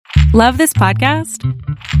Love this podcast?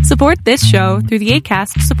 Support this show through the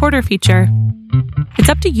Acast supporter feature. It's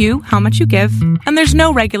up to you how much you give, and there's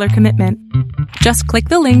no regular commitment. Just click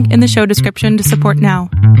the link in the show description to support now.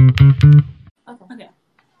 Okay.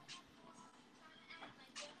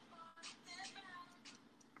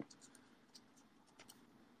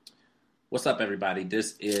 What's up, everybody?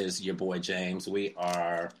 This is your boy James. We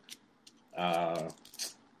are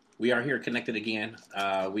here connected again.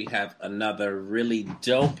 We have another really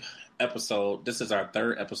dope episode. This is our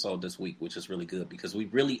third episode this week, which is really good because we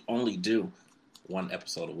really only do one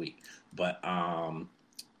episode a week. But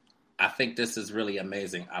I think this is really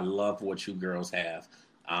amazing. I love what you girls have.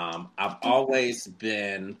 I've always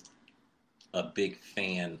been a big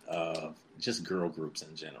fan of just girl groups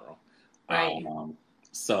in general. Right.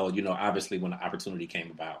 So, obviously when the opportunity came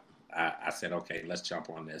about, I said, okay, let's jump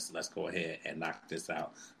on this. Let's go ahead and knock this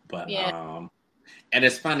out. But, and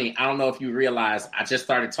it's funny. I don't know if you realize I just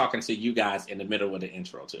started talking to you guys in the middle of the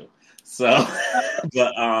intro too. So,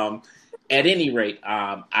 but, at any rate,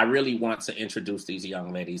 I really want to introduce these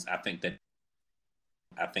young ladies. I think that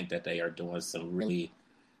they are doing some really,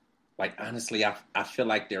 honestly, I feel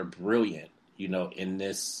like they're brilliant, in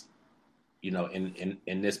this, in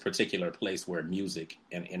this particular place where music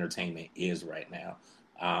and entertainment is right now.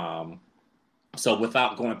 So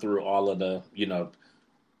without going through all of the,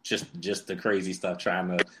 just the crazy stuff,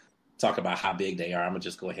 trying to talk about how big they are, I'm gonna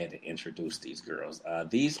just go ahead and introduce these girls.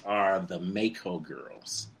 These are the Mako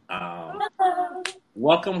girls.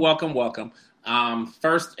 Welcome.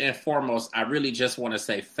 First and foremost, I really just want to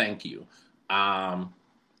say thank you.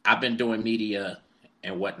 I've been doing media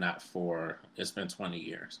and whatnot it's been 20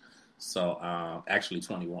 years. So, actually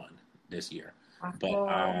 21 this year.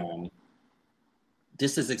 But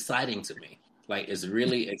this is exciting to me. It's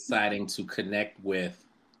really exciting to connect with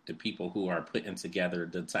the people who are putting together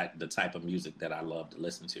the type of music that I love to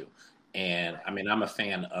listen to. And I mean, I'm a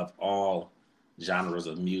fan of all genres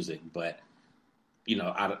of music, but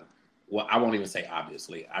I won't even say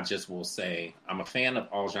obviously. I just will say I'm a fan of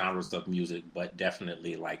all genres of music, but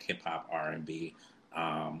definitely like hip hop, R&B,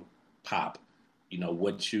 pop.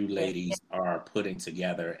 What you ladies are putting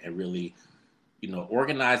together and really,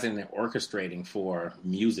 organizing and orchestrating for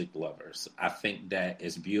music lovers. I think that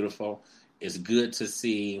is beautiful. It's good to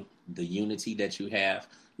see the unity that you have.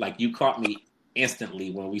 You caught me instantly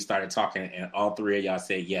when we started talking and all three of y'all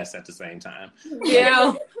said yes at the same time.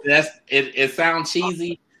 Yeah. It sounds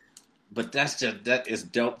cheesy, but that is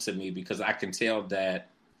dope to me because I can tell that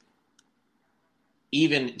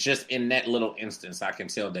even just in that little instance, I can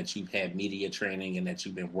tell that you've had media training and that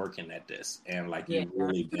you've been working at this and you've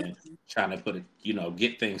really been trying to put it,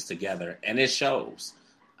 get things together, and it shows.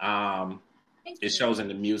 It shows in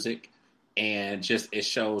the music and it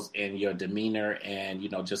shows in your demeanor and,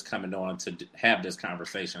 just coming on to have this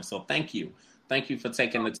conversation. So thank you for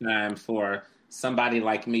taking the time for somebody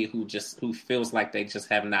like me who feels like they just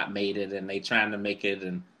have not made it and they trying to make it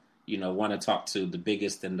and, want to talk to the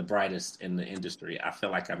biggest and the brightest in the industry. I feel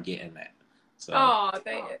like I'm getting that. So.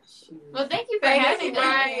 Thank you. Well, thank you for having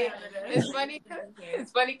Brian. us. It's funny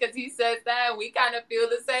because he says that we kind of feel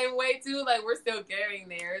the same way too. We're still getting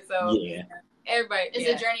there. So yeah, everybody, it's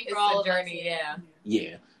a journey for all of us.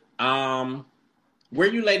 Yeah. Where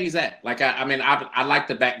you ladies at? I like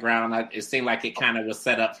the background. It seemed like it kind of was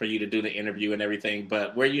set up for you to do the interview and everything.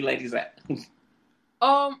 But where you ladies at?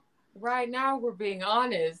 Right now we're being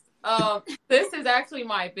honest. This is actually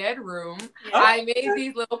my bedroom. Oh. I made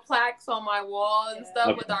these little plaques on my wall and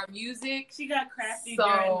stuff with our music. She got crafty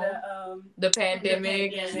during the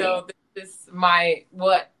pandemic. The so this is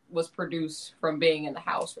what was produced from being in the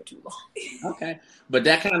house for too long. Okay, but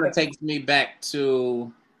that kind of takes me back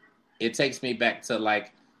to. It takes me back to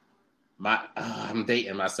my. I'm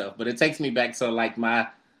dating myself, but it takes me back to my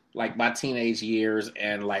teenage years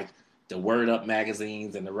and the Word Up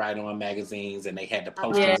magazines and the Right On magazines, and they had the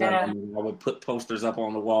posters up. And I would put posters up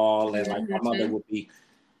on the wall, and my mother would be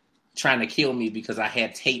trying to kill me because I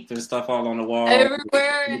had tape and stuff all on the wall.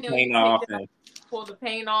 Everywhere, and paint off. Pull the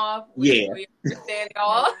paint off. We understand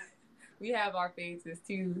y'all. We have our faces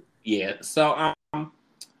too. Yeah. So I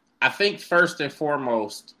think first and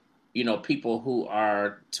foremost, people who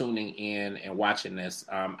are tuning in and watching this,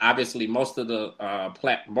 obviously most of the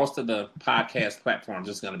podcast platforms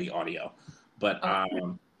is going to be audio, but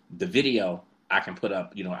the video I can put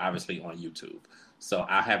up, obviously on YouTube. So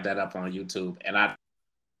I have that up on YouTube, and I'm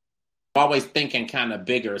always thinking kind of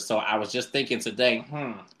bigger. So I was just thinking today,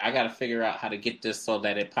 I got to figure out how to get this so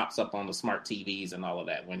that it pops up on the smart TVs and all of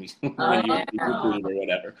that when you YouTube or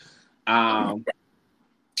whatever.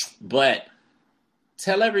 But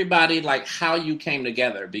tell everybody how you came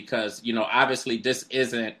together because, obviously this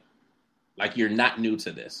isn't Like you're not new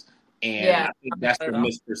to this. And I think that's the all.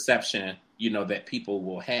 misperception, that people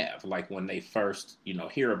will have. Like when they first,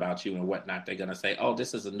 hear about you and whatnot, they're gonna say, "Oh,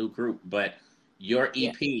 this is a new group." But your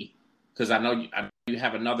EP, because I know you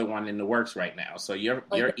have another one in the works right now. So your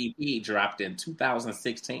EP dropped in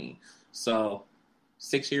 2016. So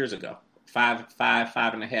 6 years ago, five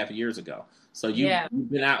and a half years ago. So you've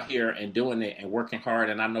been out here and doing it and working hard.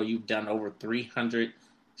 And I know you've done over 300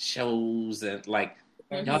 shows and like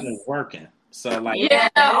y'all been working. So like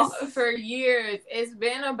for years. It's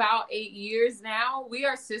been about 8 years now. We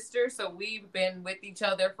are sisters, so we've been with each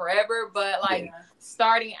other forever. But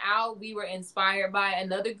starting out, we were inspired by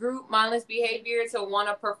another group, Mindless Behavior, to want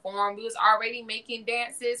to perform. We was already making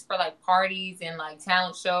dances for like parties and like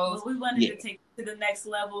talent shows. But we wanted to take it to the next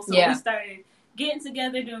level, so we started getting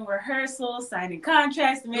together, doing rehearsals, signing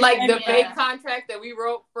contracts. Like the big contract that we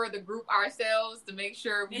wrote for the group ourselves to make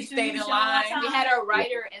sure we stayed in line. We had a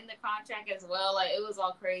writer in the contract as well. Like, it was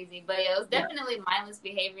all crazy. But it was definitely Mindless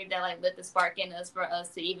Behavior that like lit the spark in us for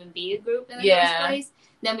us to even be a group in the first place.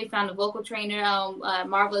 Then we found a vocal trainer,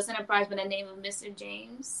 Marvelous Enterprise by the name of Mr.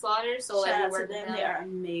 James Slaughter. So like, we worked with them. They are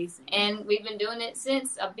amazing. And we've been doing it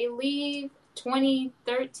since, I believe,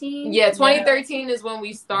 2013. 2013 is when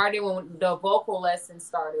we started, when the vocal lessons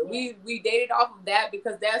started. We dated off of that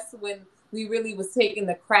because that's when we really was taking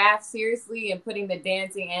the craft seriously and putting the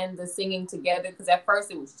dancing and the singing together, because at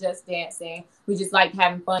first it was just dancing. We just liked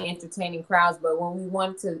having fun, entertaining crowds. But when we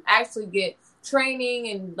wanted to actually get training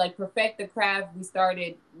and like perfect the craft, we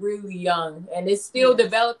started really young, and it's still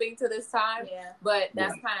developing to this time. But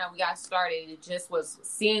that's kind of how we got started. It just was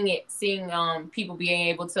seeing people being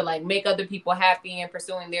able to like make other people happy and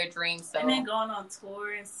pursuing their dreams. So, and then going on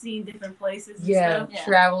tour and seeing different places and stuff.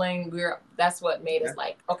 Traveling. That's what made us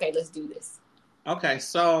like, okay, let's do this. Okay,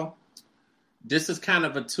 so this is kind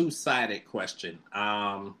of a two-sided question.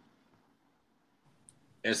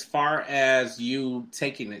 As far as you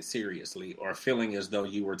taking it seriously or feeling as though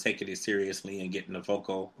you were taking it seriously and getting the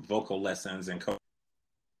vocal lessons and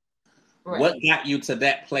what got you to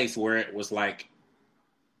that place where it was like,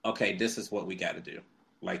 okay, this is what we got to do.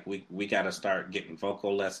 Like we got to start getting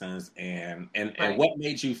vocal lessons and what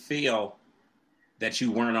made you feel that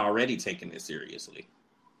you weren't already taking it seriously?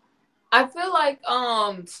 I feel like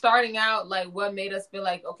starting out, like what made us feel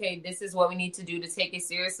like, okay, this is what we need to do to take it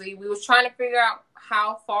seriously. We was trying to figure out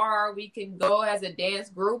how far we can go as a dance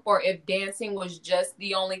group, or if dancing was just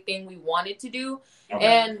the only thing we wanted to do. Okay.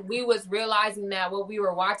 And we was realizing that what we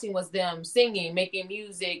were watching was them singing, making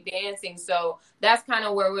music, dancing. So that's kind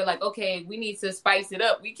of where we're like, okay, we need to spice it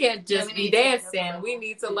up. We can't just be dancing. We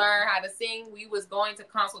need to learn how to sing. We was going to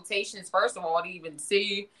consultations, first of all, to even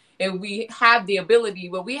see if we have the ability,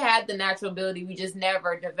 but we had the natural ability. We just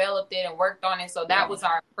never developed it and worked on it. So that was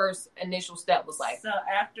our first initial step, was like, so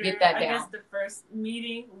after, get that down. I guess the first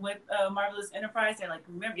meeting with Marvelous Enterprise, they're like,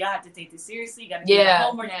 remember, y'all have to take this seriously. You got to do the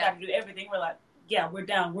homework. You got to do everything. We're like, yeah, we're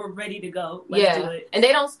down. We're ready to go. Let's do it. And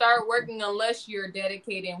they don't start working unless you're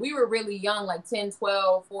dedicated. And we were really young, like 10,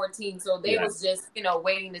 12, 14. So they was just,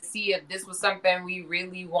 waiting to see if this was something we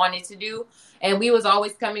really wanted to do. And we was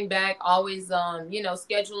always coming back, always,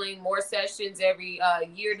 scheduling more sessions every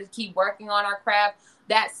year to keep working on our craft.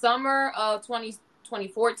 That summer of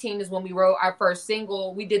 2014 is when we wrote our first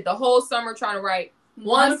single. We did the whole summer trying to write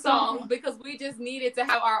one song because we just needed to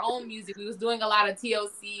have our own music. We was doing a lot of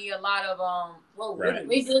TLC, a lot of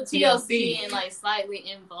we did TLC and like slightly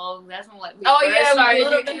In Vogue. That's when like we started a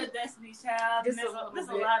little bit of Destiny's Child. There's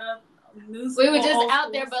a lot of news. We were just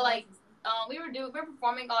out there, but like we were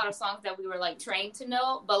performing a lot of songs that we were like trained to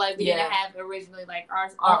know, but like we didn't have originally like our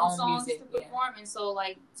own songs music, to perform. And so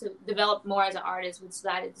like to develop more as an artist, we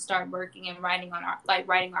decided to start working and writing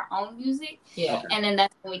our own music. And then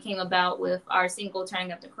that's when we came about with our single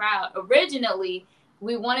Turning Up the Crowd. Originally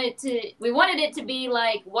we wanted it to be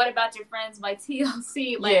like What About Your Friends by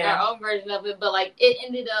TLC, like our own version of it, but like it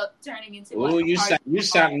ended up turning into you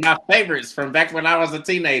shouting my favorites from back when I was a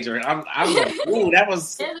teenager. I'm like, that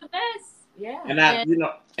was they're the best. Yeah.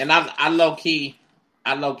 And I low key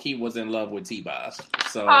was in love with T-Boz.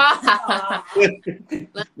 So well,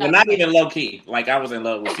 not even low key. Like I was in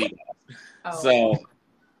love with T-Boz. So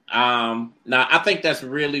now I think that's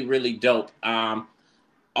really, really dope.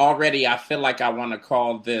 Already I feel like I want to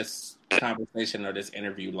call this conversation or this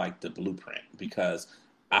interview like the blueprint, because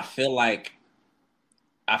I feel like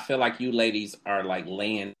you ladies are like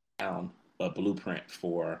laying down a blueprint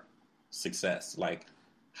for success. Like,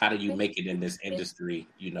 how do you make it in this industry,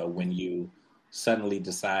 when you suddenly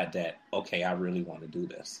decide that, okay, I really want to do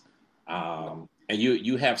this? And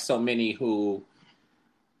you have so many who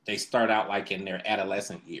they start out like in their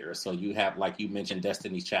adolescent years. So you have, like you mentioned,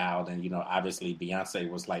 Destiny's Child, and, you know, obviously Beyonce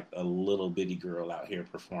was like a little bitty girl out here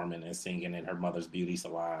performing and singing in her mother's beauty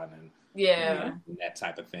salon and, and that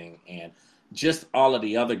type of thing. And just all of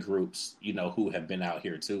the other groups, you know, who have been out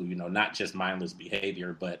here too, you know, not just Mindless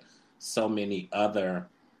Behavior, but so many other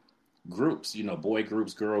groups, you know, boy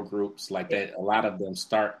groups, girl groups, like that. A lot of them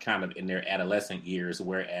start kind of in their adolescent years,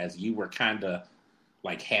 whereas you were kind of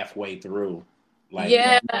like halfway through. Like,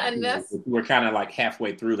 and you were kind of like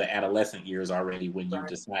halfway through the adolescent years already when you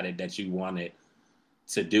decided that you wanted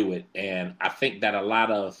to do it. And I think that a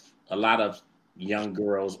lot of young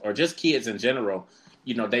girls, or just kids in general,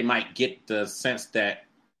 you know, they might get the sense that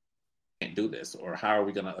we can't do this, or how are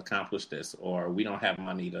we going to accomplish this, or we don't have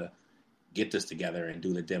money to get this together and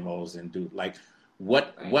do the demos and do, like,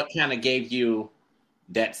 what kind of gave you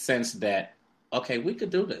that sense that, okay, we could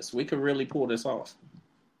do this, we could really pull this off?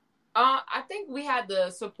 I think we had the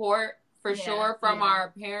support for sure from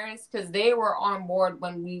our parents, because they were on board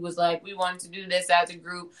when we was like, we wanted to do this as a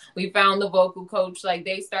group. We found the vocal coach, like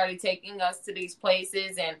they started taking us to these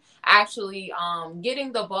places and actually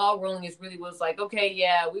getting the ball rolling is really was like, okay,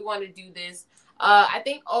 yeah, we want to do this. I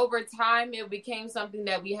think over time it became something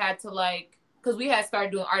that we had to, like, because we had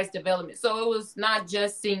started doing artist development. So it was not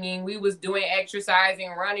just singing. We was doing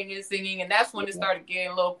exercising, running and singing. And that's when it started getting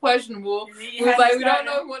a little questionable. We was like, we don't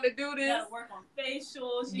know if we want to do this. You got to work on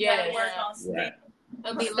facials. You got to work on stage.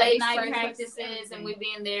 It'll be late night practices, and we'd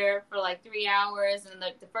be in there for like 3 hours. And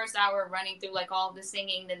the first hour running through like all the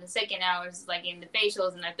singing. Then the second hour is like in the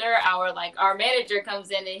facials. And the third hour, like our manager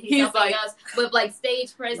comes in and he's helping like, us with like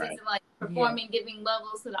stage presence and like performing, giving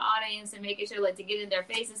levels to the audience and making sure like to get in their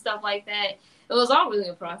face and stuff like that. It was all really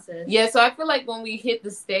a process. Yeah, so I feel like when we hit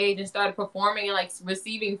the stage and started performing and like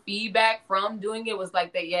receiving feedback from doing it was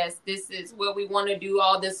like that, yes, this is what we want to do.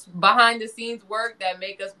 All this behind the scenes work that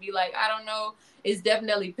make us be like, I don't know, it's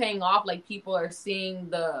definitely paying off. Like people are seeing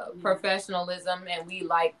the professionalism, and we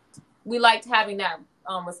liked having that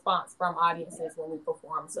response from audiences when we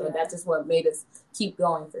perform. So that's just what made us keep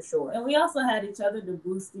going for sure. And we also had each other to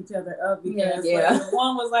boost each other up, because like,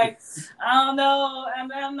 one was like, I don't know,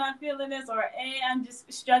 I'm not feeling this, or hey, I'm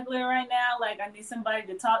just struggling right now, like I need somebody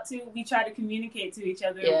to talk to. We try to communicate to each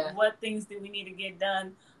other what things do we need to get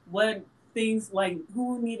done, what things, like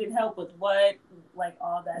who needed help with what, like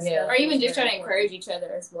all that stuff. Or even just try to encourage each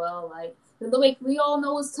other as well, like we all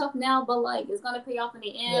know it's tough now, but like it's gonna pay off in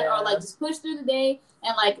the end. Or like just push through the day,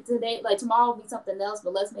 and like today, like tomorrow will be something else,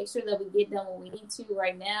 but let's make sure that we get done what we need to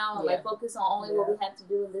right now, and like focus on only what we have to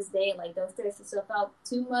do in this day, and like don't stress yourself out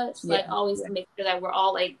too much. Like always make sure that we're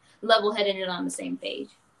all like level-headed and on the same page.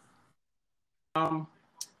 I'm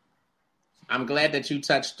glad that you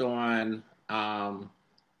touched on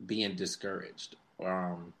being discouraged.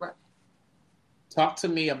 Talk to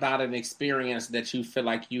me about an experience that you feel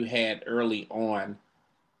like you had early on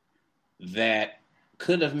that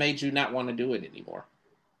could have made you not want to do it anymore.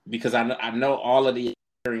 Because I know all of the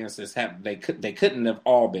experiences they couldn't have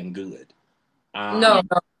all been good. No.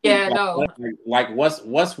 Like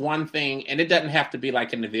what's one thing, and it doesn't have to be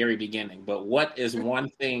like in the very beginning, but what is one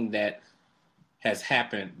thing that has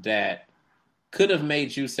happened that could have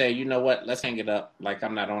made you say, you know what, let's hang it up. Like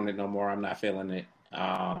I'm not on it no more. I'm not feeling it.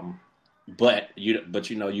 But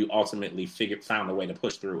you ultimately found a way to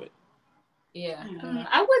push through it. Yeah.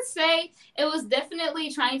 I would say it was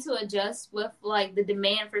definitely trying to adjust with like the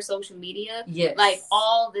demand for social media. Yes. Like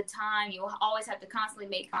all the time, you always have to constantly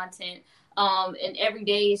make content. And every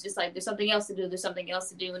day it's just like there's something else to do, and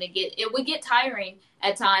it would get tiring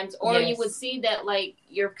at times, or you would see that like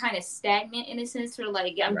you're kind of stagnant in a sense, or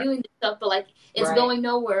like I'm doing this stuff, but like it's going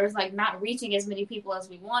nowhere. It's like not reaching as many people as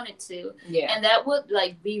we wanted to, and that would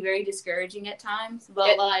like be very discouraging at times.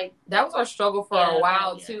 But like that was our struggle for a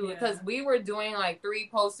while too, because we were doing like 3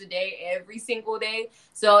 posts a day every single day,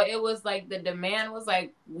 so it was like the demand was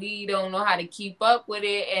like we don't know how to keep up with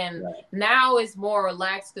it, and now it's more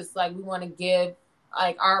relaxed because like we want to give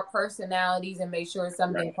like our personalities and make sure it's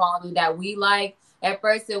something quality that we like. At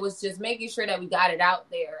first it was just making sure that we got it out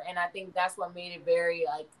there, and I think that's what made it very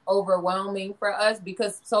like overwhelming for us,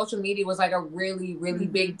 because social media was like a really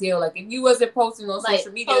big deal. Like if you wasn't posting on like,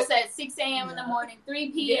 social media, post at 6 a.m. in the morning,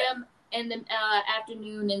 3 p.m. in the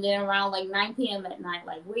afternoon, and then around like 9 p.m. at night,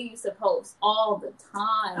 like we used to post all the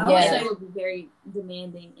time. It would be very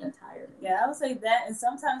demanding and tiring. Yeah, I would say that, and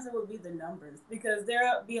sometimes it would be the numbers, because there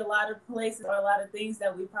would be a lot of places or a lot of things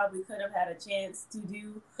that we probably could have had a chance to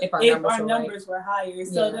do if our numbers were higher.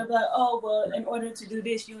 So they're like, oh, well, in order to do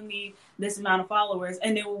this, you need this amount of followers,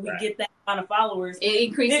 and then when we get that amount of followers, it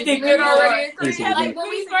increases. Like when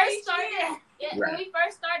we first started. Yeah, when we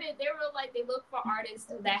first started, they were like, they look for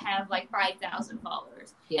artists that have like 5,000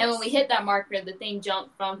 followers. Yes. And when we hit that marker, the thing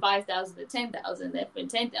jumped from 5,000 to 10,000, then from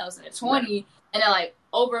 10,000 to 20. Right. And then like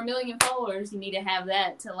over 1 million followers, you need to have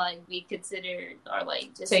that to like be considered or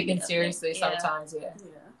like just taken seriously sometimes.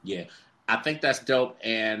 Yeah. I think that's dope.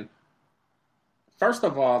 And first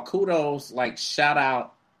of all, kudos, like shout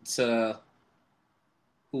out to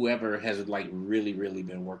whoever has like really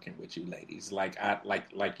been working with you ladies. Like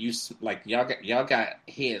y'all got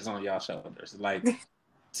heads on y'all shoulders. Like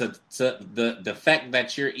to the fact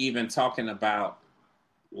that you're even talking about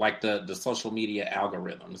like the social media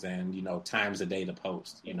algorithms and, you know, times a day to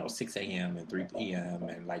post, you know, 6 a.m. and 3 p.m.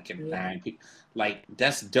 and like at 9 p.m. Like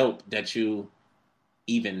that's dope that you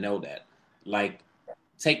even know that. Like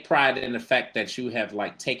take pride in the fact that you have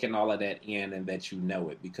like taken all of that in and that you know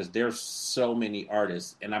it, because there's so many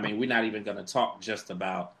artists. And I mean, we're not even going to talk just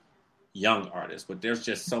about young artists, but there's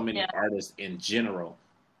just so many artists in general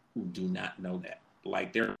who do not know that.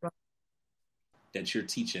 Like they're that you're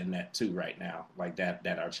teaching that too right now, like that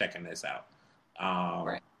are checking this out.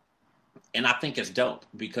 Right. And I think it's dope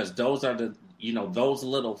because those are the, you know, those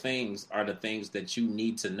little things are the things that you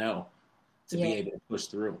need to know to be able to push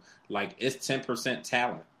through. Like it's 10%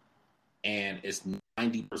 talent and it's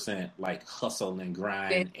 90% like hustle and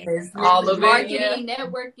grind and all of marketing,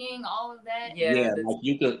 networking, all of that. Yeah, like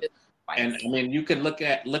you could, and I mean you could look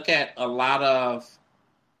at a lot of,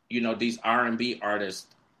 you know, these R&B artists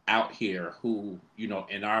out here who, you know,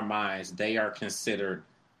 in our minds they are considered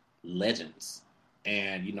legends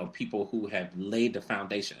and, you know, people who have laid the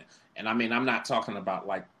foundation. And I mean, I'm not talking about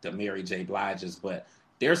like the Mary J. Bliges, but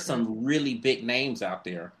there's some really big names out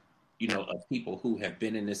there, you know, of people who have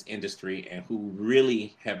been in this industry and who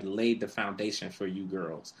really have laid the foundation for you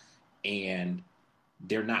girls. And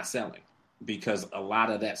they're not selling because a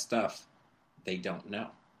lot of that stuff they don't know.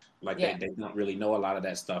 Like they don't really know a lot of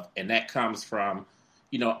that stuff. And that comes from,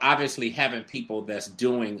 you know, obviously having people that's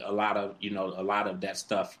doing a lot of that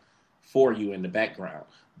stuff for you in the background.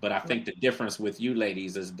 But I think the difference with you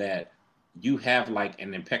ladies is that you have like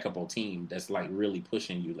an impeccable team that's like really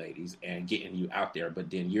pushing you ladies and getting you out there. But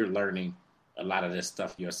then you're learning a lot of this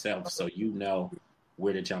stuff yourself. So you know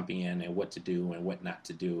where to jump in and what to do and what not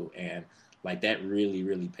to do. And like that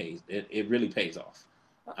really pays. It really pays off.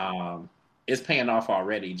 It's paying off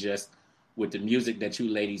already just with the music that you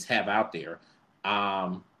ladies have out there.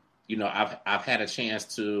 You know, I've had a chance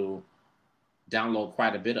to download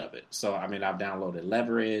quite a bit of it. So I mean, I've downloaded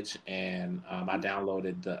Leverage and I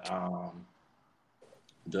downloaded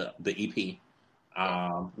the EP,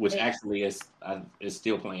 which actually is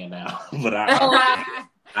still playing now. But I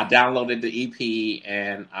downloaded the EP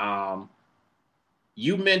and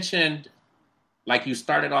you mentioned like you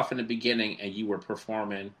started off in the beginning and you were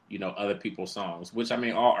performing, you know, other people's songs, which I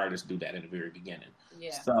mean, all artists do that in the very beginning.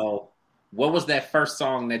 Yeah. So what was that first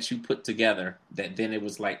song that you put together that then it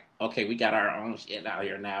was like, okay, we got our own shit out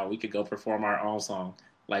here now. We could go perform our own song.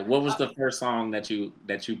 Like, what was the first song that you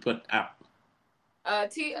put out?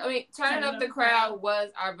 Turning Up the Crowd was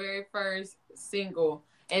our very first single.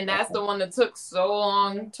 And that's the one that took so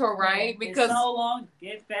long to write because it's so long to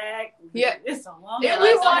get back. Yeah, it's so long. Yeah,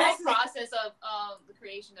 like the whole process of the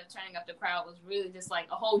creation of Turning Up the Crowd was really just like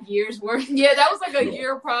a whole year's worth. Yeah, that was like a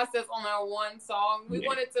year process on our one song. We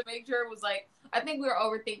wanted to make sure it was like, I think we were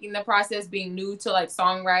overthinking the process being new to like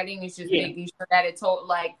songwriting. It's just making sure that it told,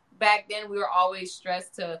 like back then we were always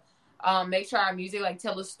stressed to make sure our music like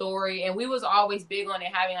tell a story, and we was always big on it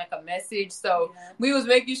having like a message. So we was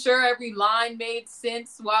making sure every line made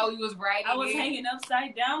sense while we was writing. I was hanging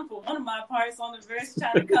upside down for one of my parts on the verse,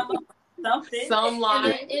 trying to come up with something. Some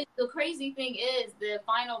line. The crazy thing is the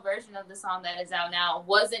final version of the song that is out now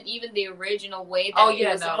wasn't even the original way that it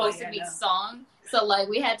was supposed to be sung. So, like,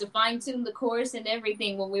 we had to fine-tune the chorus and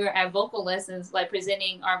everything when we were at vocal lessons, like,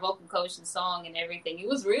 presenting our vocal coach the song and everything. It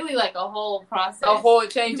was really, like, a whole process. A whole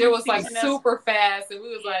change. It was, like, super fast. And we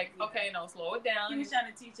was like, okay, no, slow it down. He was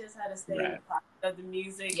trying to teach us how to stay in the process of the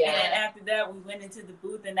music. Yeah. And then after that, we went into the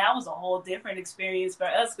booth, and that was a whole different experience for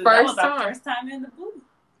us. Because that was our first time in the booth.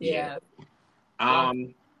 Yeah. I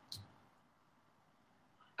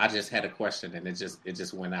just had a question, and it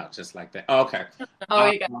just went out just like that. Oh, okay.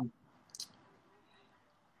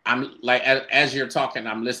 I'm like, as you're talking,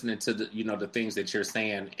 I'm listening to the things that you're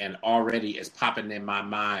saying, and already it's popping in my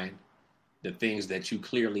mind the things that you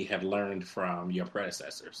clearly have learned from your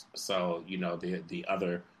predecessors. So, you know, the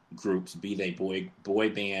other groups, be they boy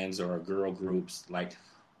bands or girl groups, like,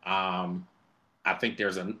 I think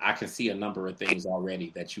I can see a number of things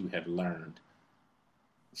already that you have learned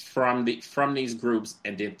from these groups,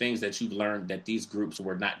 and then things that you learned that these groups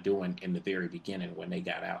were not doing in the very beginning when they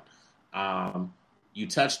got out. You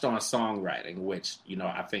touched on songwriting, which,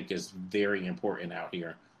 I think is very important out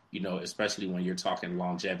here, especially when you're talking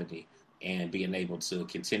longevity and being able to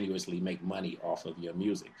continuously make money off of your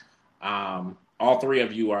music. All three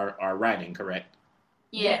of you are writing, correct?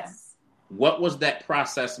 Yes. What was that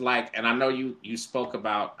process like? And I know you spoke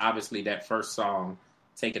about, obviously, that first song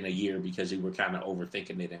taking a year because you were kind of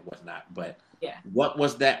overthinking it and whatnot. But what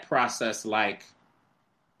was that process like,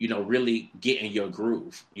 really getting your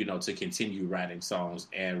groove, to continue writing songs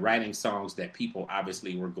that people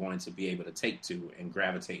obviously were going to be able to take to and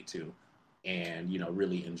gravitate to and,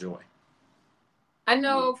 really enjoy? I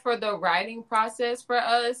know for the writing process for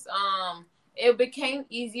us, it became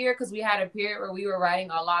easier because we had a period where we were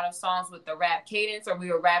writing a lot of songs with the rap cadence, or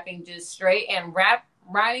we were rapping just straight, and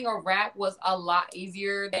writing a rap was a lot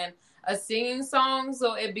easier than a singing song.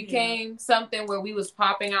 So it became something where we was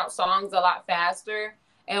popping out songs a lot faster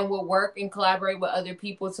and would work and collaborate with other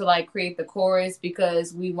people to like create the chorus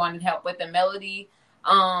because we wanted help with the melody.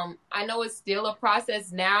 I know it's still a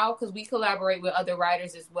process now because we collaborate with other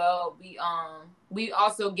writers as well. We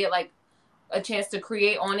also get like a chance to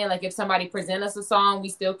create on it. Like if somebody present us a song, we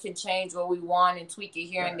still can change what we want and tweak it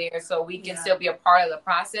here and there, so we can still be a part of the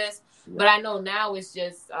process. But I know now it's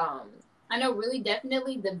just I know really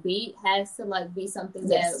definitely the beat has to like be something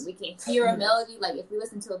that we can hear a melody. Like if we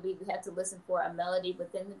listen to a beat, we have to listen for a melody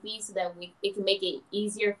within the beat so that it can make it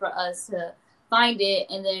easier for us to find it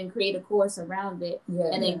and then create a chorus around it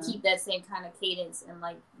and then keep that same kind of cadence and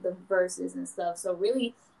like the verses and stuff. So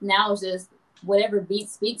really now it's just whatever beat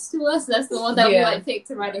speaks to us, that's the one that we like pick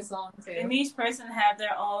to write a song to. And each person have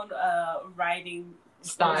their own writing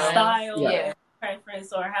style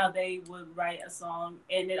preference or how they would write a song.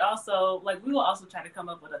 And it also, like, we will also try to come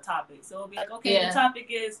up with a topic. So it'll be like, okay, the topic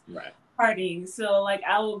is partying. So, like,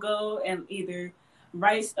 I will go and either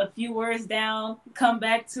write a few words down, come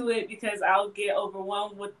back to it because I'll get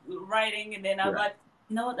overwhelmed with writing, and then I'm like,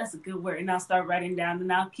 you know what, that's a good word, and I'll start writing down,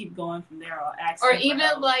 and I'll keep going from there. I'll ask or even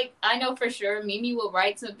like, I know for sure Mimi will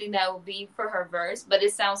write something that will be for her verse, but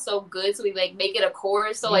it sounds so good, so we like make it a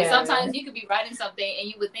chorus. So like sometimes you could be writing something and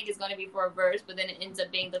you would think it's going to be for a verse, but then it ends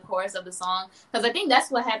up being the chorus of the song. Because I think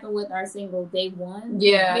that's what happened with our single Day One.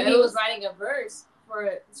 Mimi was writing a verse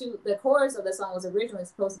to the chorus of the song was originally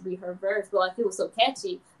supposed to be her verse, but like it was so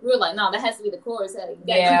catchy, we were like, no, that has to be the chorus.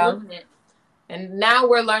 It. And now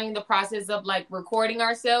we're learning the process of like recording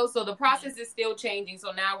ourselves. So the process is still changing.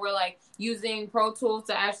 So now we're like using Pro Tools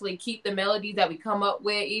to actually keep the melodies that we come up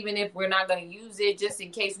with, even if we're not going to use it, just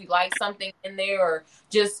in case we like something in there, or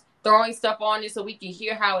just throwing stuff on it so we can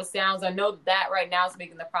hear how it sounds. I know that right now is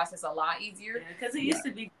making the process a lot easier. Because it used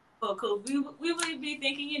to be cool. We would be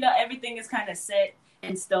thinking, everything is kind of set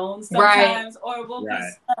in stone sometimes, or we'll be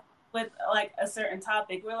stuck with like a certain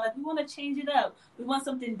topic. We're like, we want to change it up. We want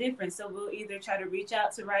something different. So we'll either try to reach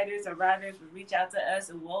out to writers, or writers will reach out to us,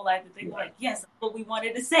 and we'll like to think like, yes, that's what we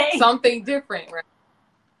wanted to say. Something different, right?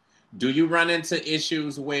 Do you run into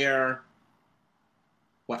issues where,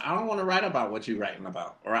 well, I don't want to write about what you're writing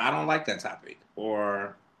about, or I don't like that topic,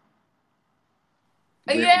 or...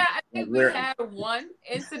 I think we had one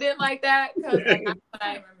incident like that, because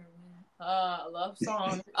like, love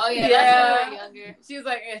song. Oh yeah, that's when we were younger. She was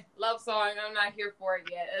like, love song. I'm not here for it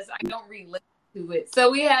yet. I don't relate to it.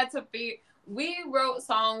 So we had to we wrote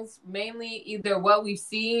songs mainly either what we've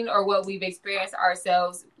seen or what we've experienced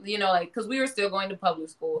ourselves. Like because we were still going to public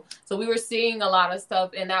school, so we were seeing a lot of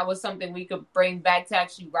stuff, and that was something we could bring back to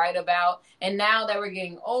actually write about. And now that we're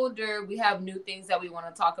getting older, we have new things that we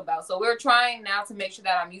want to talk about. So we're trying now to make sure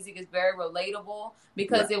that our music is very relatable,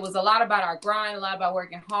 because it was a lot about our grind, a lot about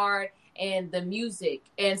working hard, and the music,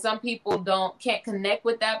 and some people can't connect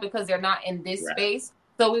with that because they're not in this space.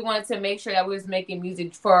 So we wanted to make sure that we was making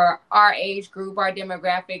music for our age group, our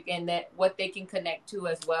demographic, and that what they can connect to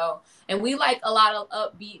as well. And we like a lot of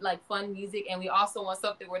upbeat, like fun music, and we also want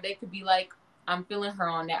something where they could be like, I'm feeling her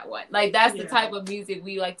on that one. Like that's the type of music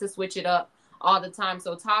we like to switch it up all the time.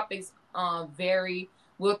 So topics vary.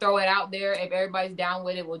 We'll throw it out there. If everybody's down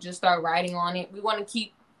with it, we'll just start writing on it. We want to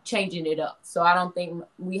keep changing it up. So I don't think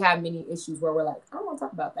we have many issues where we're like, I don't want to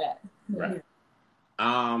talk about that. Right.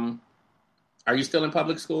 Are you still in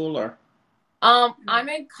public school, or? I'm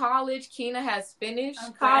in college. Keena has finished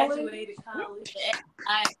college. Graduated college.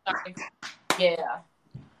 I'm sorry. Yeah.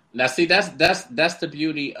 Now, see, that's the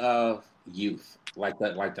beauty of youth, like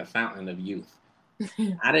the fountain of youth.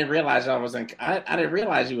 I didn't realize I didn't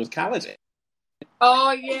realize you was college.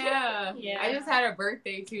 Oh yeah. I just had a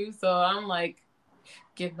birthday too, so I'm like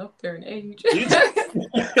getting up there in age.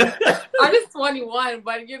 I'm just 21,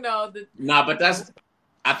 but but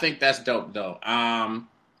I think that's dope though.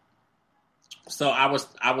 So I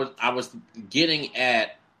was getting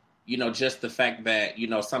at, just the fact that,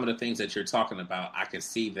 some of the things that you're talking about, I can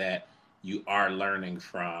see that you are learning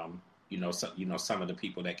from, some of the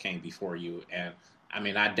people that came before you. And I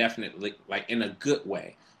mean, I definitely, like, in a good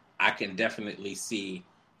way, I can definitely see,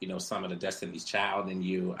 some of the Destiny's Child in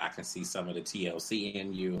you. I can see some of the TLC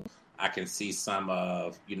in you. I can see some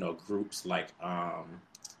of, groups like,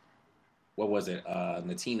 what was it?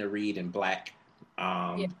 Natina Reed and Black,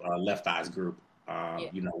 Left Eye's group,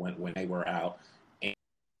 when they were out. And,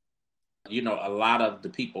 a lot of the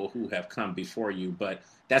people who have come before you, but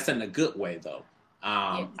that's in a good way, though.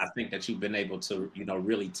 I think that you've been able to,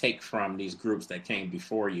 really take from these groups that came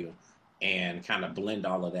before you and kind of blend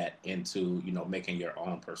all of that into, making your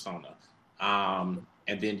own persona.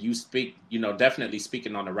 And then you speak, definitely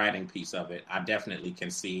speaking on the writing piece of it, I definitely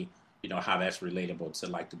can see, how that's relatable to,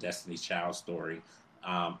 like, the Destiny's Child story.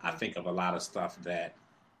 I think of a lot of stuff that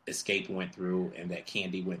Escape went through and that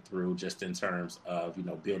Candy went through, just in terms of,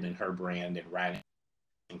 building her brand and writing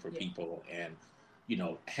for people, and,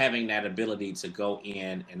 having that ability to go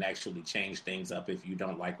in and actually change things up if you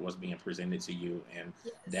don't like what's being presented to you, and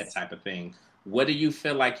that type of thing. What do you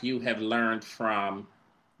feel like you have learned from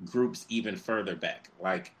groups even further back,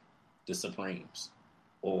 like the Supremes,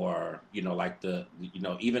 or, like the,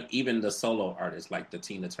 even the solo artists like the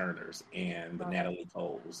Tina Turners and the Natalie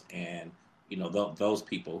Coles and, those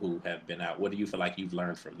people who have been out? What do you feel like you've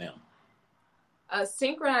learned from them?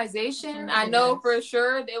 Synchronization. I know for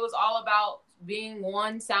sure it was all about being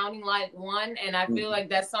one, sounding like one, and I feel like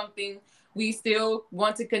that's something we still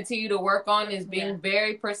want to continue to work on, is being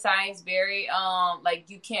very precise, very like,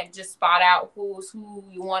 you can't just spot out who's who.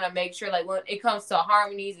 You want to make sure, like, when it comes to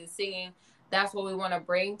harmonies and singing, that's what we want to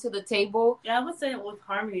bring to the table. Yeah, I would say with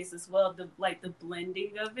harmonies as well, the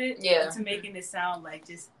blending of it, to making it sound like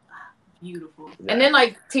just beautiful. And then,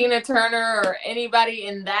 like, Tina Turner or anybody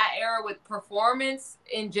in that era with performance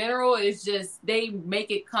in general, is just, they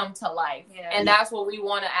make it come to life. And that's what we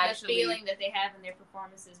want to actually, the feeling that they have in their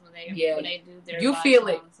performances when they do their you feel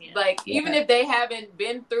songs, it like, even if they haven't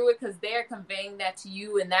been through it, because they're conveying that to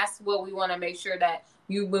you. And that's what we want to make sure that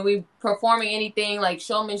when we performing anything like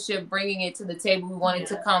showmanship, bringing it to the table, we want it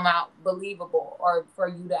to come out believable, or for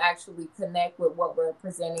you to actually connect with what we're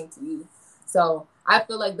presenting to you. So I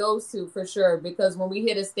feel like those two for sure, because when we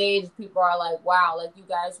hit a stage, people are like, wow, like, you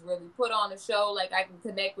guys really put on a show. Like, I can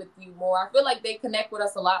connect with you more. I feel like they connect with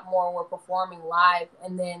us a lot more when we're performing live.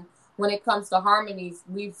 And then when it comes to harmonies,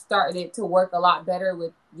 we've started to work a lot better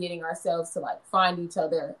with getting ourselves to, like, find each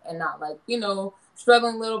other and not, like,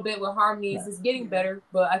 struggling a little bit with harmonies. It's getting better,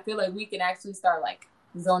 but I feel like we can actually start, like,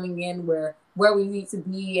 zoning in where we need to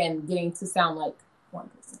be and getting to sound like one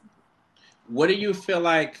person. What do you feel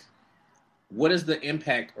like? What is the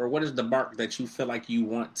impact, or what is the mark that you feel like you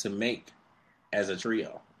want to make as a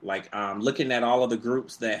trio? Like, looking at all of the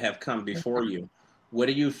groups that have come before you, what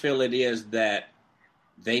do you feel it is that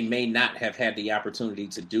they may not have had the opportunity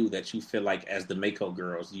to do, that you feel like, as the Mako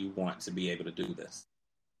girls, you want to be able to do this?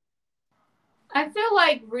 I feel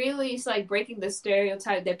like really it's like breaking the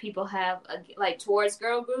stereotype that people have, like, towards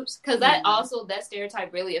girl groups, because that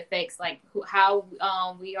stereotype really affects, like, how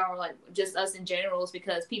we are, like, just us in general, is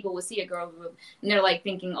because people will see a girl group and they're, like,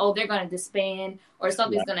 thinking, oh, they're going to disband, or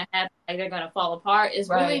something's going to happen, like, they're going to fall apart. It's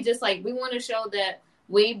really just like, we want to show that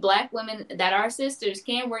we Black women, that our sisters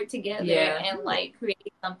can work together and, like,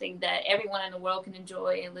 create something that everyone in the world can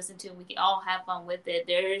enjoy and listen to. We can all have fun with it.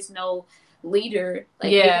 There is no leader,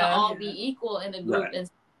 like, we can all be equal in the group and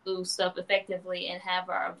do stuff effectively and have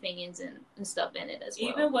our opinions and stuff in it as well.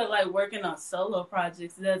 Even with, like, working on solo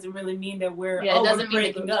projects, it doesn't really mean that we're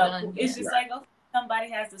breaking up. Done. It's just like, okay, somebody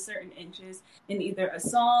has a certain interest in either a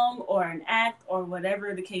song or an act or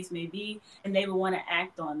whatever the case may be, and they would want to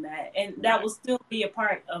act on that, and that will still be a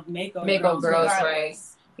part of Mako Girls, right?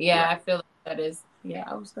 Yeah, I feel like that is. Yeah,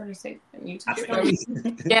 I was going to say you I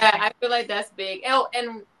feel like that's big. Oh,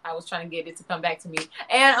 and I was trying to get it to come back to me.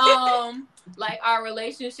 And like, our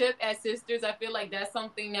relationship as sisters, I feel like that's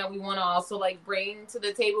something that we want to also, like, bring to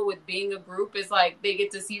the table with being a group. Is like, they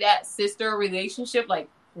get to see that sister relationship, like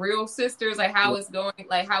real sisters, like how it's going,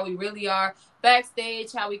 like how we really are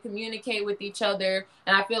backstage, how we communicate with each other.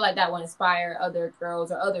 And I feel like that will inspire other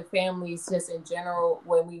girls or other families just in general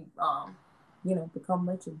when we become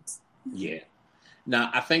legends. Yeah.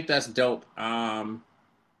 Now, I think that's dope. And,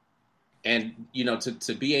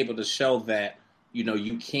 to be able to show that,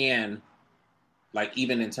 you can, like,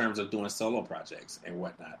 even in terms of doing solo projects and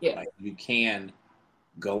whatnot, like, you can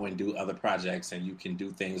go and do other projects and you can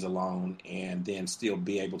do things alone and then still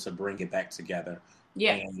be able to bring it back together.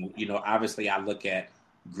 Yeah. And, obviously I look at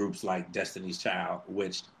groups like Destiny's Child,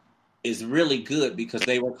 which is really good because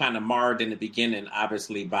they were kind of marred in the beginning,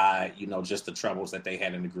 obviously by, you know, just the troubles that they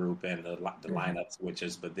had in the group and the lineup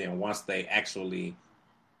switches. But then once they actually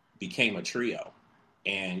became a trio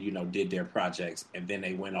and, you know, did their projects and then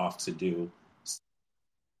they went off to do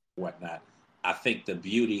whatnot, I think the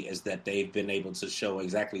beauty is that they've been able to show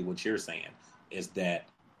exactly what you're saying, is that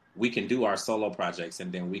we can do our solo projects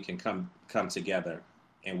and then we can come together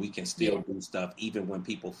and we can still do stuff even when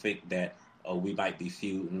people think that, oh, we might be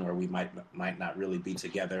feuding or we might not really be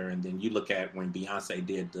together. And then you look at when Beyonce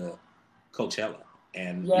did the Coachella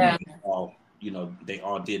and they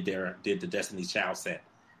all did the Destiny's Child set,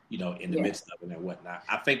 you know, in the midst of it and whatnot.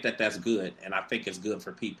 I think that that's good, and I think it's good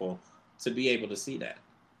for people to be able to see that.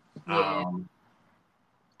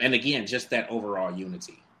 And again, just that overall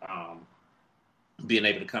unity, being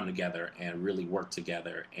able to come together and really work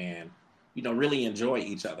together and, you know, really enjoy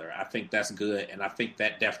each other. I think that's good. And I think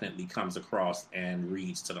that definitely comes across and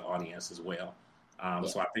reads to the audience as well.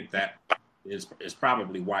 So I think that is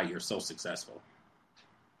probably why you're so successful.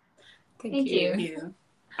 Thank you.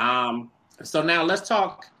 So now let's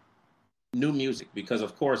talk new music, because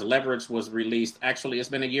of course Leverage was released. Actually, it's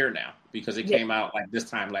been a year now because it came out like this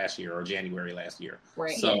time last year or January last year.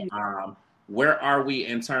 Right. So where are we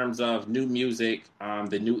in terms of new music,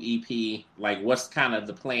 the new EP? Like, what's kind of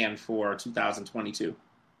the plan for 2022?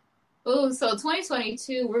 Oh, so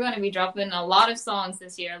 2022, we're going to be dropping a lot of songs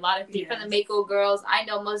this year. A lot of from the Mako girls. I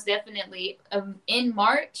know most definitely in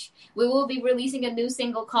March, we will be releasing a new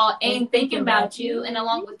single called Ain't Thinking About You. And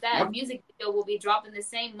along with that, a music video will be dropping the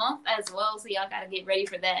same month as well. So y'all got to get ready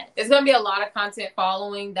for that. It's going to be a lot of content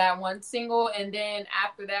following that one single. And then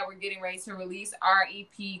after that, we're getting ready to release our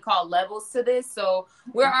EP called Levels to This. So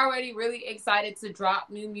we're already really excited to drop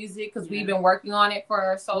new music because we've been working on it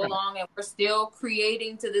for so long. And we're still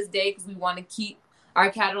creating to this day, because we want to keep our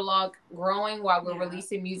catalog growing while we're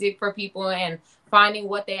releasing music for people and finding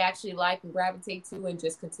what they actually like and gravitate to, and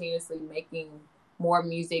just continuously making more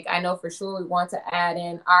music. I know for sure we want to add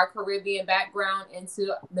in our Caribbean background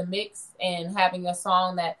into the mix and having a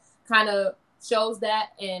song that kind of shows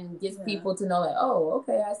that and gets people to know that, oh,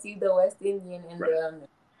 okay, I see the West Indian and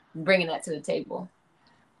bringing that to the table.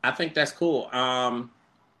 I think that's cool.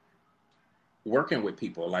 Working with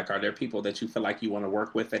people, like, are there people that you feel like you want to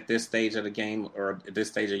work with at this stage of the game or at this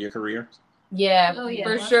stage of your career? Yeah,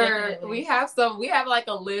 for sure. Definitely. We have like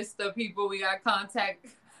a list of people we got to contact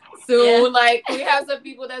soon. Yeah. Like, we have some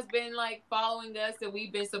people that's been like following us and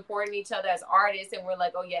we've been supporting each other as artists, and we're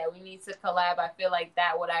like, oh yeah, we need to collab. I feel like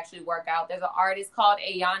that would actually work out. There's an artist called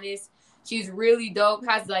Ayanis. She's really dope,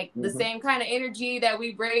 has like the same kind of energy that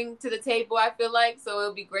we bring to the table, I feel like. So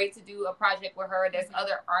it'll be great to do a project with her. There's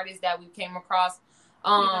other artists that we came across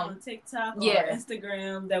on TikTok or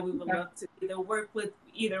Instagram that we would love to either work with,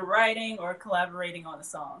 either writing or collaborating on a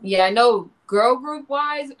song. Yeah, I know girl group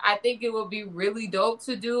wise, I think it would be really dope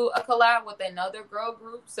to do a collab with another girl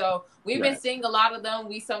group. So we've been seeing a lot of them.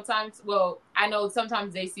 I know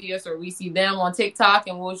sometimes they see us or we see them on TikTok,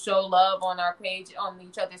 and we'll show love on our page, on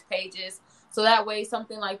each other's pages. So that way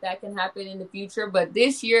something like that can happen in the future. But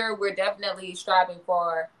this year we're definitely striving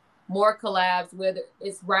for more collabs, whether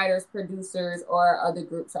it's writers, producers, or other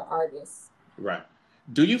groups or artists. Right.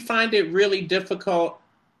 Do you find it really difficult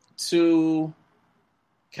to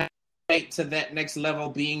kind of get to that next level,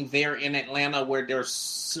 being there in Atlanta where there's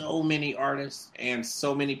so many artists and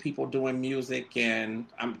so many people doing music, and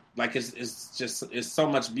I'm like, it's so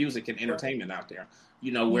much music and entertainment out there,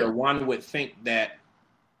 you know, where one would think that,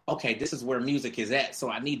 okay, this is where music is at, so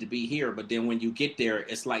I need to be here. But then when you get there,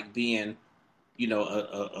 it's like being, you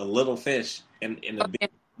know, a little fish in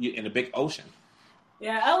a big ocean.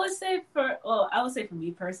 Yeah, I would say for me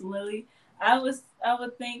personally, I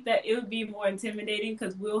would think that it would be more intimidating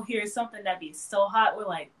because we'll hear something that be so hot. We're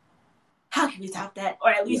like, how can we top that? Or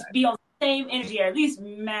at least be on the same energy, or at least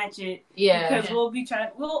match it. Yeah. Because we'll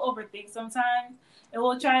overthink sometimes, and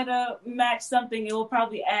we'll try to match something, and we'll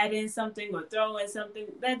probably add in something or throw in something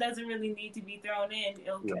that doesn't really need to be thrown in.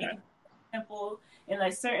 It'll be simple. And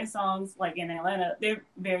like certain songs, like in Atlanta, they're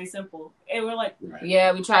very simple. And we're like,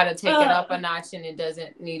 we try to take it up a notch, and it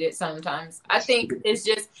doesn't need it sometimes. I think it's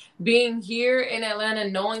just being here in Atlanta,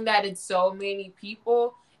 knowing that it's so many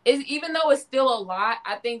people. Even though it's still a lot,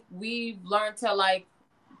 I think we've learned to, like,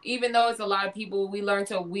 even though it's a lot of people, we learn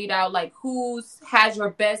to weed out like who has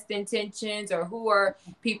your best intentions or who are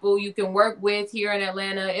people you can work with here in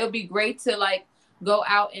Atlanta. It'll be great to like go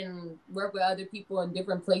out and work with other people in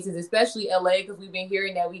different places, especially LA, because we've been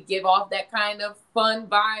hearing that we give off that kind of fun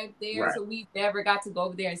vibe there. Right. So we've never got to go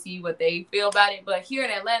over there and see what they feel about it. But here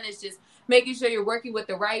in Atlanta, it's just making sure you're working with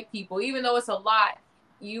the right people. Even though it's a lot,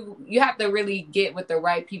 you have to really get with the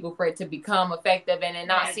right people for it to become effective and it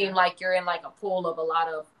not seem like you're in like a pool of a lot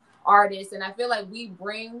of artists. And I feel like we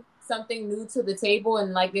bring something new to the table,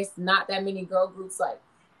 and like there's not that many girl groups like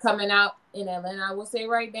coming out in Atlanta, I will say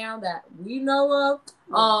right now, that we know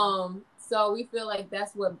of. So we feel like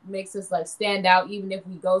that's what makes us like stand out, even if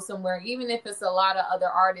we go somewhere, even if it's a lot of other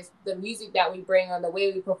artists, the music that we bring or the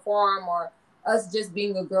way we perform or us just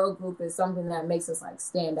being a girl group is something that makes us like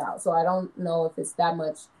stand out. So I don't know if it's that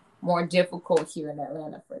much more difficult here in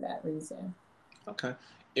Atlanta for that reason. Okay.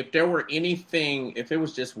 If there were anything, if it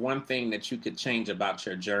was just one thing that you could change about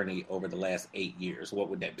your journey over the last 8 years, what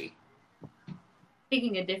would that be?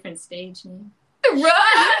 Picking a different stage name.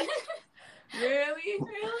 Right? Really?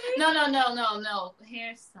 No.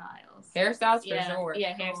 Hairstyles for sure.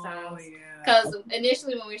 Yeah, hairstyles. Because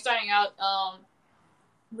initially when we were starting out,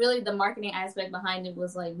 really the marketing aspect behind it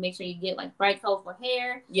was like make sure you get like bright colorful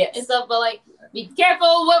hair and stuff, but like be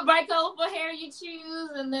careful what bright colorful hair you choose.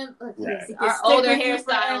 And then our older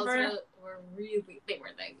hairstyles were really, they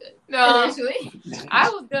weren't that good. No, initially. I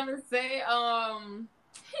was gonna say,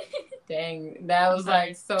 dang, that was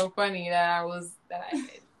like so funny that I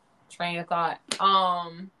train of thought.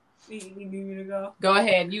 You need me to go? Go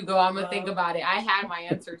ahead, you go. I'm gonna think about it. I had my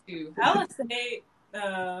answer too. I would say,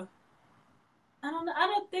 I don't know. I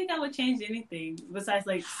don't think I would change anything besides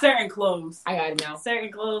like certain clothes. I got it now.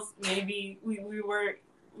 Certain clothes, maybe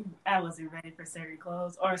I wasn't ready for certain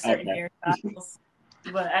clothes or certain hairstyles.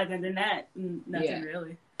 But other than that, nothing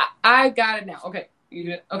really. I got it now. Okay. You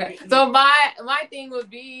good? Okay. So my thing would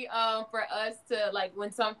be for us to like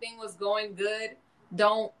when something was going good,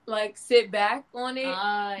 don't like sit back on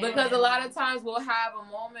it because a lot of times we'll have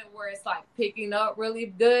a moment where it's like picking up really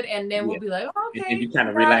good and then we'll be like, okay. And you kind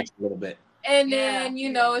of relax a little bit. And then,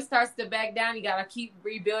 it starts to back down. You got to keep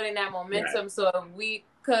rebuilding that momentum. Right. So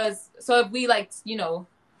if we like,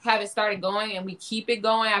 have it started going and we keep it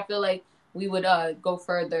going, I feel like we would go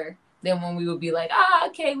further than when we would be like,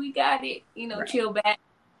 okay, we got it, chill back.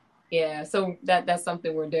 Yeah. So that's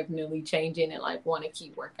something we're definitely changing and like want to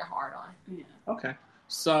keep working hard on. Yeah. Okay.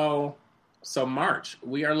 So March,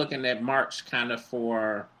 we are looking at March kind of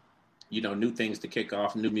for, new things to kick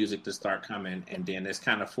off, new music to start coming, and then it's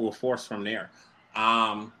kind of full force from there.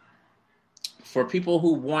 For people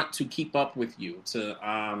who want to keep up with you, to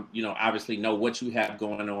obviously know what you have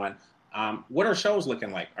going on, what are shows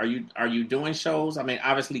looking like? Are you doing shows? I mean,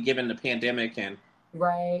 obviously, given the pandemic and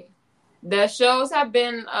right, the shows have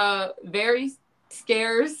been very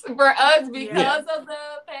scarce for us because of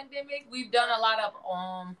the pandemic. We've done a lot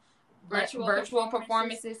of virtual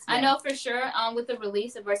performances. I know for sure with the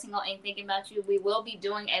release of Versing All Ain't Thinking About You, we will be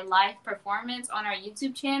doing a live performance on our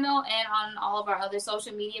YouTube channel and on all of our other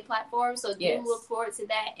social media platforms. So do look forward to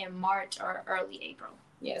that in March or early April.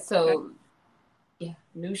 Yeah, so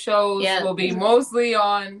new shows will be mostly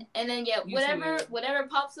on. And then whatever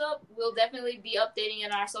pops up, we'll definitely be updating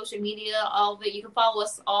in our social media, all of it. You can follow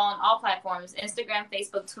us on all platforms: Instagram,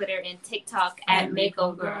 Facebook, Twitter, and TikTok at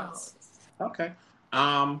Mako Girls. Okay.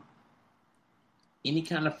 Any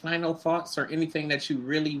kind of final thoughts or anything that you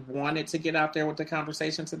really wanted to get out there with the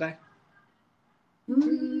conversation today?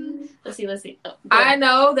 Let's see. I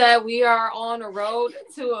know that we are on a road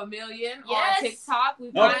to 1 million on TikTok.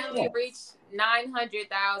 We finally reached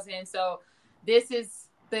 900,000. So this is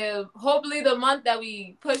hopefully the month that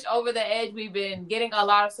we push over the edge. We've been getting a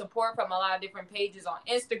lot of support from a lot of different pages on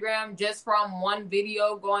Instagram, just from one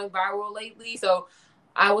video going viral lately. So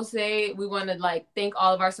I would say we want to thank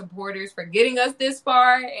all of our supporters for getting us this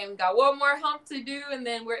far, and got one more hump to do, and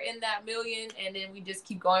then we're in that million, and then we just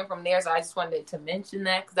keep going from there. So I just wanted to mention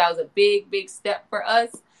that because that was a big, big step for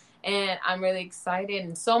us, and I'm really excited,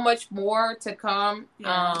 and so much more to come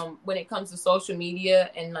when it comes to social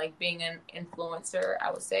media and being an influencer,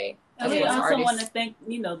 I would say. And we also want to thank,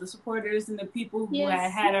 the supporters and the people who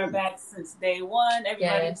had our backs since day one.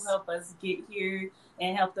 Everybody who helped us get here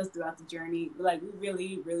and helped us throughout the journey. We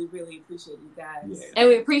really, really, really appreciate you guys. Yeah. And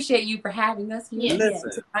we appreciate you for having us here.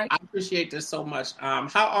 Listen, I appreciate this so much. How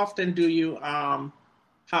often do you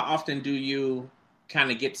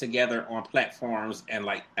kind of get together on platforms and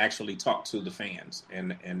actually talk to the fans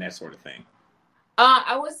and that sort of thing?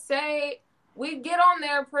 I would say we get on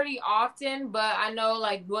there pretty often, but I know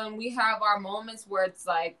when we have our moments where it's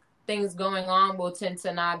things going on, we'll tend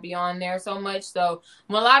to not be on there so much. So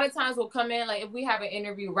a lot of times we'll come in, like if we have an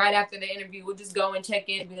interview, right after the interview, we'll just go and check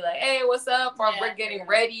in, be like, hey, what's up? Or we're getting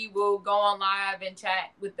ready, we'll go on live and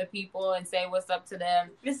chat with the people and say what's up to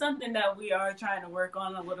them. It's something that we are trying to work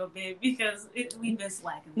on a little bit because we've been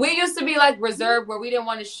slacking. We used to be like reserved where we didn't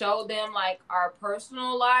want to show them like our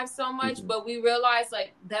personal lives so much, but we realized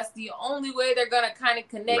like that's the only way they're going to kind of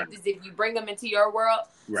connect is if you bring them into your world.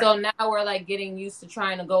 So now we're like getting used to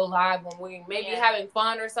trying to go live when we maybe having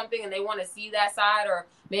fun or something and they want to see that side, or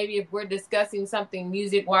maybe if we're discussing something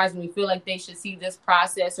music wise and we feel like they should see this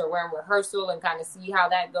process, or we're in rehearsal and kind of see how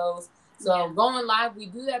that goes. So going live, we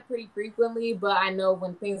do that pretty frequently, but I know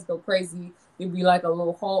when things go crazy, it'd be like a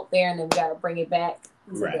little halt there and then we got to bring it back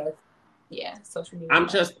to the social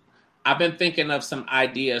media. I've been thinking of some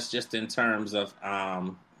ideas just in terms of,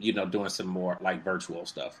 doing some more like virtual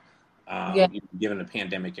stuff. Given the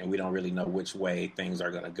pandemic and we don't really know which way things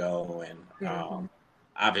are going to go. And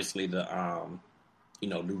obviously the,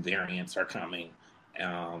 new variants are coming.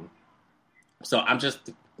 So I'm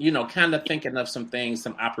just, kind of thinking of some things,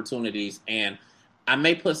 some opportunities, and I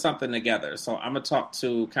may put something together. So I'm going to talk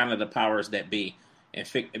to kind of the powers that be, and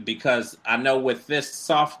because I know with this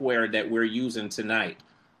software that we're using tonight,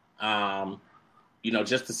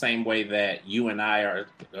 just the same way that you and I are,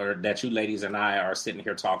 or that you ladies and I are sitting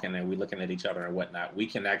here talking and we're looking at each other and whatnot, we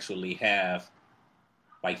can actually have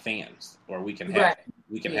like fans, or we can have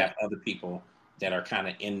have other people that are kind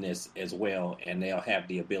of in this as well, and they'll have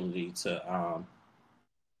the ability to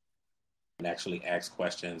actually ask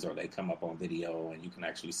questions, or they come up on video and you can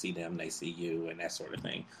actually see them, they see you, and that sort of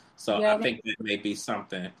thing. So I think that may be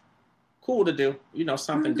something cool to do,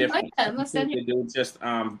 something different. To do just,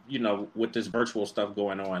 with this virtual stuff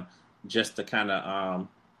going on, just to kind of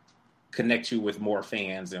connect you with more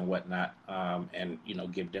fans and whatnot, and,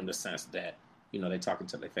 give them the sense that, they're talking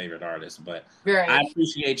to their favorite artists. But I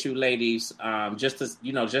appreciate you ladies. Just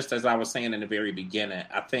as I was saying in the very beginning,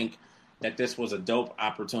 I think that this was a dope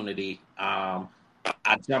opportunity. I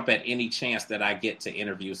jump at any chance that I get to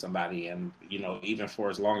interview somebody, and, even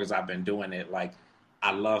for as long as I've been doing it, like,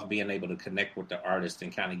 I love being able to connect with the artist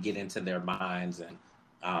and kind of get into their minds and,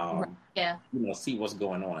 see what's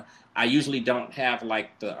going on. I usually don't have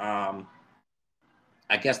like the,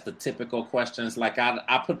 I guess the typical questions. Like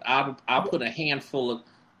I'll put a handful of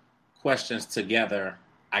questions together,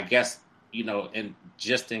 I guess, and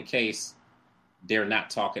just in case they're not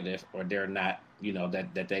talkative or they're not,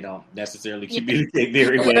 that they don't necessarily communicate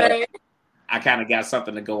very well. I kind of got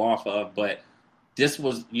something to go off of, but this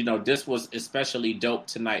was especially dope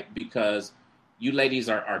tonight because you ladies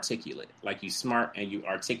are articulate. Like, you smart and you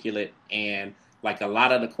articulate, and like a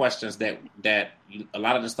lot of the questions that a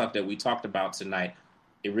lot of the stuff that we talked about tonight,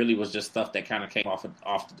 it really was just stuff that kind of came off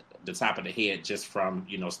the top of the head just from,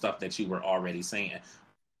 stuff that you were already saying.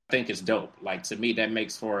 I think it's dope. Like, to me, that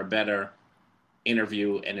makes for a better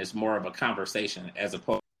interview, and it's more of a conversation as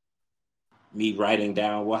opposed me writing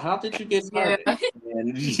down, well, how did you get started?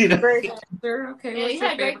 And, Great answer. Okay, you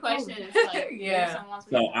had great questions. Like,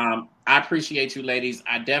 So I appreciate you ladies.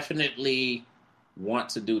 I definitely want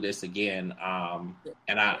to do this again.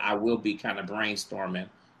 And I will be kind of brainstorming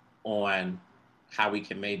on how we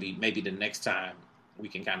can maybe the next time we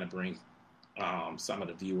can kind of bring some of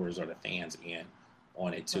the viewers or the fans in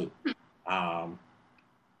on it too.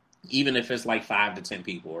 Even if it's like 5 to 10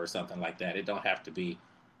 people or something like that. It don't have to be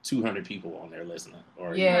 200 people on there listening,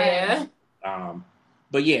 or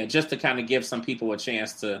but yeah, just to kind of give some people a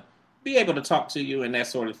chance to be able to talk to you and that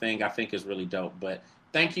sort of thing, I think is really dope. But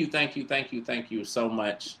thank you so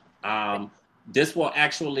much. This will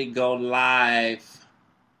actually go live.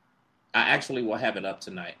 I actually will have it up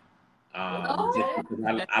tonight. Just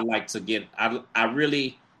because I like to get. I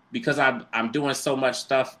really, because I'm doing so much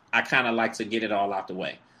stuff, I kind of like to get it all out the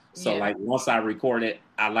way. So like once I record it,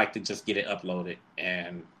 I like to just get it uploaded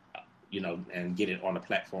and, and get it on the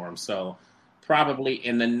platform. So probably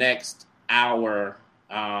in the next hour,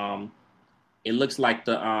 it looks like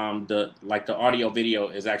the audio video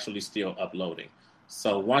is actually still uploading.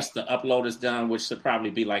 So once the upload is done, which should probably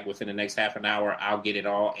be like within the next half an hour, I'll get it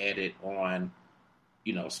all added on,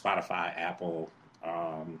 Spotify, Apple,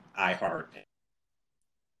 iHeart.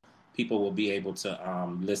 People will be able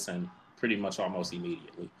to listen pretty much almost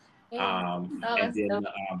immediately. And then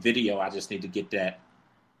video, I just need to get that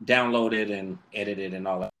downloaded and edited and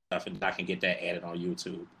all that stuff, and I can get that added on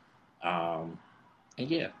YouTube. And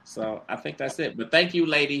yeah, so I think that's it. But thank you,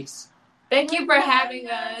 ladies. Thank you for having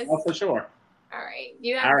us. Oh, for sure. All right.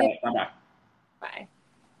 All right. Bye-bye. Bye.